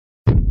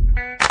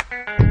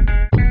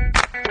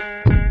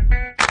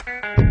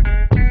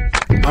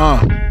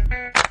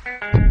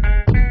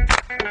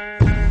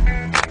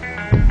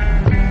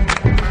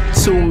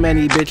Too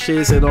many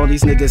bitches and all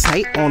these niggas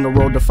hate on the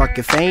road to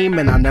fucking fame,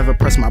 and I never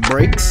press my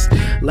brakes.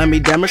 Let me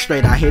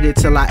demonstrate, I hit it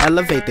till I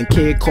elevate. Then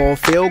kid called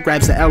Phil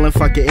grabs the L and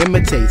fucking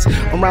imitates.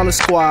 Around the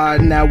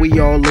squad, now we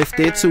all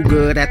lifted. Too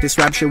good at this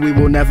rap shit, we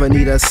will never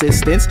need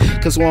assistance.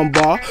 Cause one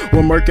bar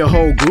will murk your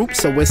whole group,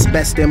 so it's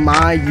best in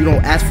mind you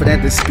don't ask for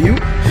that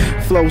dispute.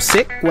 Flow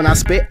sick, when I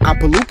spit, I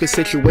pollute the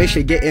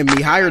situation, getting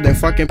me higher than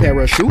fucking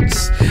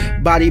parachutes.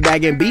 Body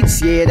bagging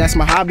beats, yeah, that's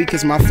my hobby,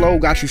 cause my flow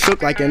got you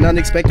shook like an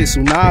unexpected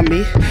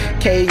tsunami.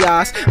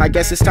 Chaos, I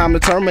guess it's time to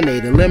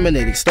terminate,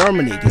 eliminate,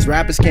 exterminate. These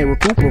rappers can't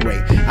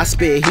recuperate. I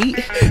spit heat,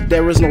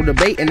 there is no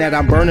debating that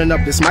I'm burning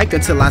up this mic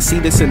until I see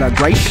this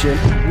integration.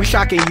 We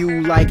shocking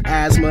you like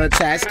asthma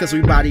attacks, cause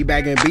we body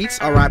bagging beats,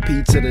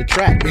 RIP to the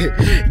track.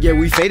 Yeah,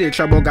 we faded,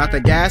 trouble got the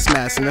gas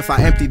mask, and if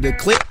I emptied the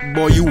clip,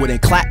 boy, you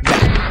wouldn't clap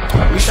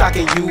back. We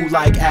shocking you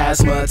like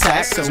asthma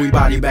attacks, cause we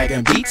body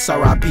bagging beats,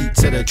 RIP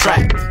to the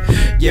track.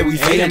 Yeah, we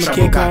faded,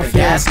 trouble got the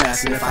gas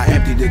mask, and if I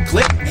emptied the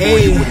clip, boy,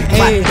 you wouldn't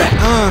clap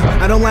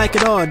back. I don't like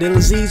it all. The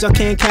disease, y'all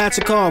can't catch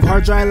a cough.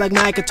 Hard dry like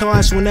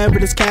Macintosh whenever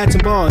there's cats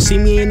involved. See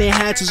me in their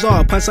hats is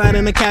off. Punchline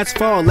and the cats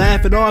fall.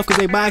 Laugh it off cause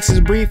they boxes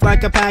brief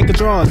like a pack of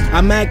draws.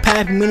 I'm Mac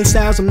Pappy, many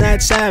styles, I'm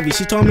that savvy.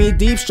 She told me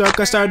deep stroke,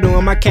 I started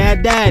doing my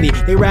cat daddy.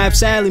 They rap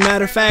sadly,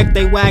 matter of fact,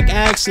 they whack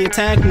actually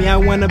attack me. I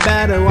want a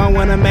battle, I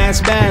want a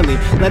match badly.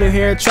 Let her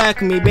hear a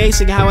track of me,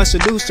 basic how I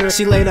seduce her.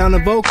 She lay down the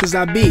vocals,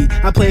 I beat,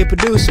 I play a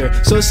producer.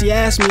 So she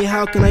asked me,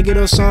 how can I get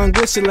a song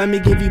with you? Let me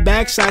give you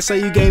back shots so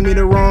you gave me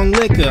the wrong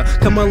liquor.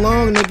 Come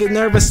along, nigga,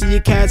 nervous, see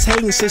your cats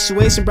hating.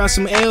 Situation brought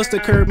some ales to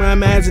curb my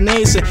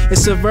imagination.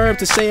 It's a verb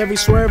to say every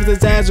swerve is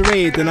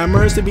exaggerated. Then I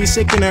merged to be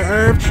sick in the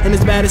herb and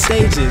its baddest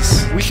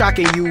stages. We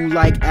shocking you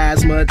like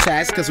asthma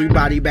attacks, cause we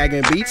body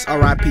bagging beats,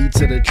 RIP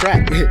to the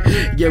track.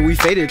 Yeah, we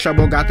faded,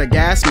 trouble got the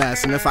gas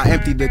mask, and if I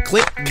emptied the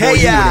clip, boy,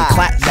 you wouldn't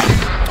clap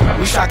back.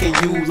 We shocking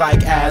you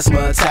like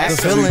asthma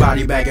attacks, cause we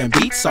body bagging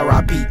beats,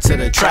 RIP to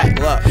the track.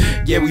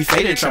 Yeah, we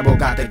faded, trouble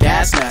got the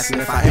gas mask,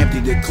 and if I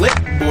emptied the clip,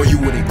 boy, you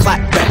wouldn't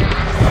clap back.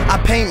 I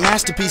paint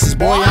masterpieces,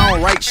 boy, I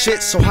don't write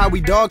shit. So how we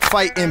dog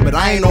fighting, but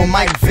I ain't on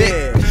Mike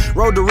Vick.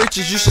 Road to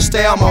riches, you should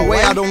stay out my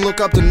way. I don't look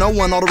up to no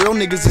one, all the real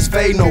niggas is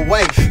fading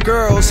away.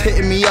 Girls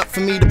hitting me up for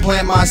me to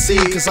plant my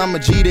seed, cause I'm a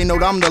G, they know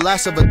that I'm the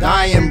last of a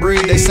dying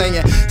breed. They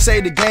saying,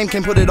 say the game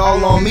can put it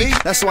all on me.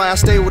 That's why I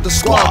stay with the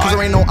squad, cause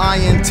there ain't no I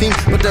in team,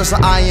 but there's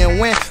an I in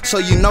win. So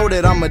you know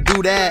that I'ma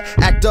do that.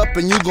 Act up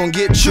and you gon'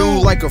 get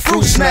chewed like a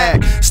fruit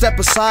snack. Step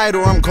aside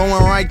or I'm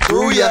going right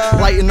through ya.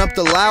 Lighting up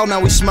the loud,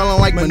 now we smelling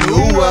like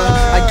manure.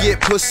 I get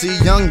pussy,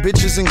 young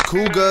bitches and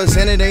cougars,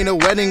 and it ain't a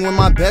wedding when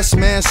my best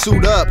man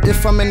suit up.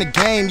 If I'm in the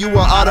game, you an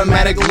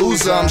automatic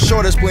loser. I'm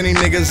sure there's plenty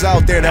niggas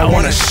out there that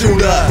wanna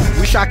shoot up.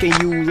 We shocking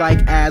you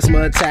like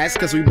asthma attacks,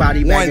 cause we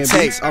body bagging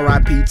beats,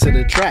 RIP to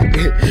the track.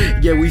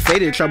 Yeah, we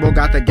faded, trouble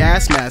got the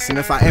gas mask, and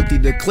if I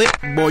emptied the clip,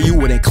 boy, you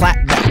wouldn't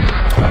clap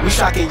back. We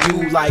shocking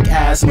you like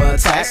asthma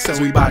attacks,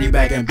 cause we body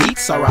bagging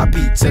beats,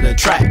 RIP to the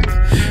track.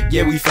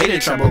 Yeah, we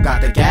faded, trouble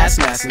got the gas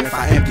mask, and if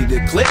I emptied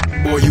the clip,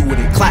 boy, you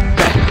wouldn't clap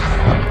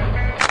back.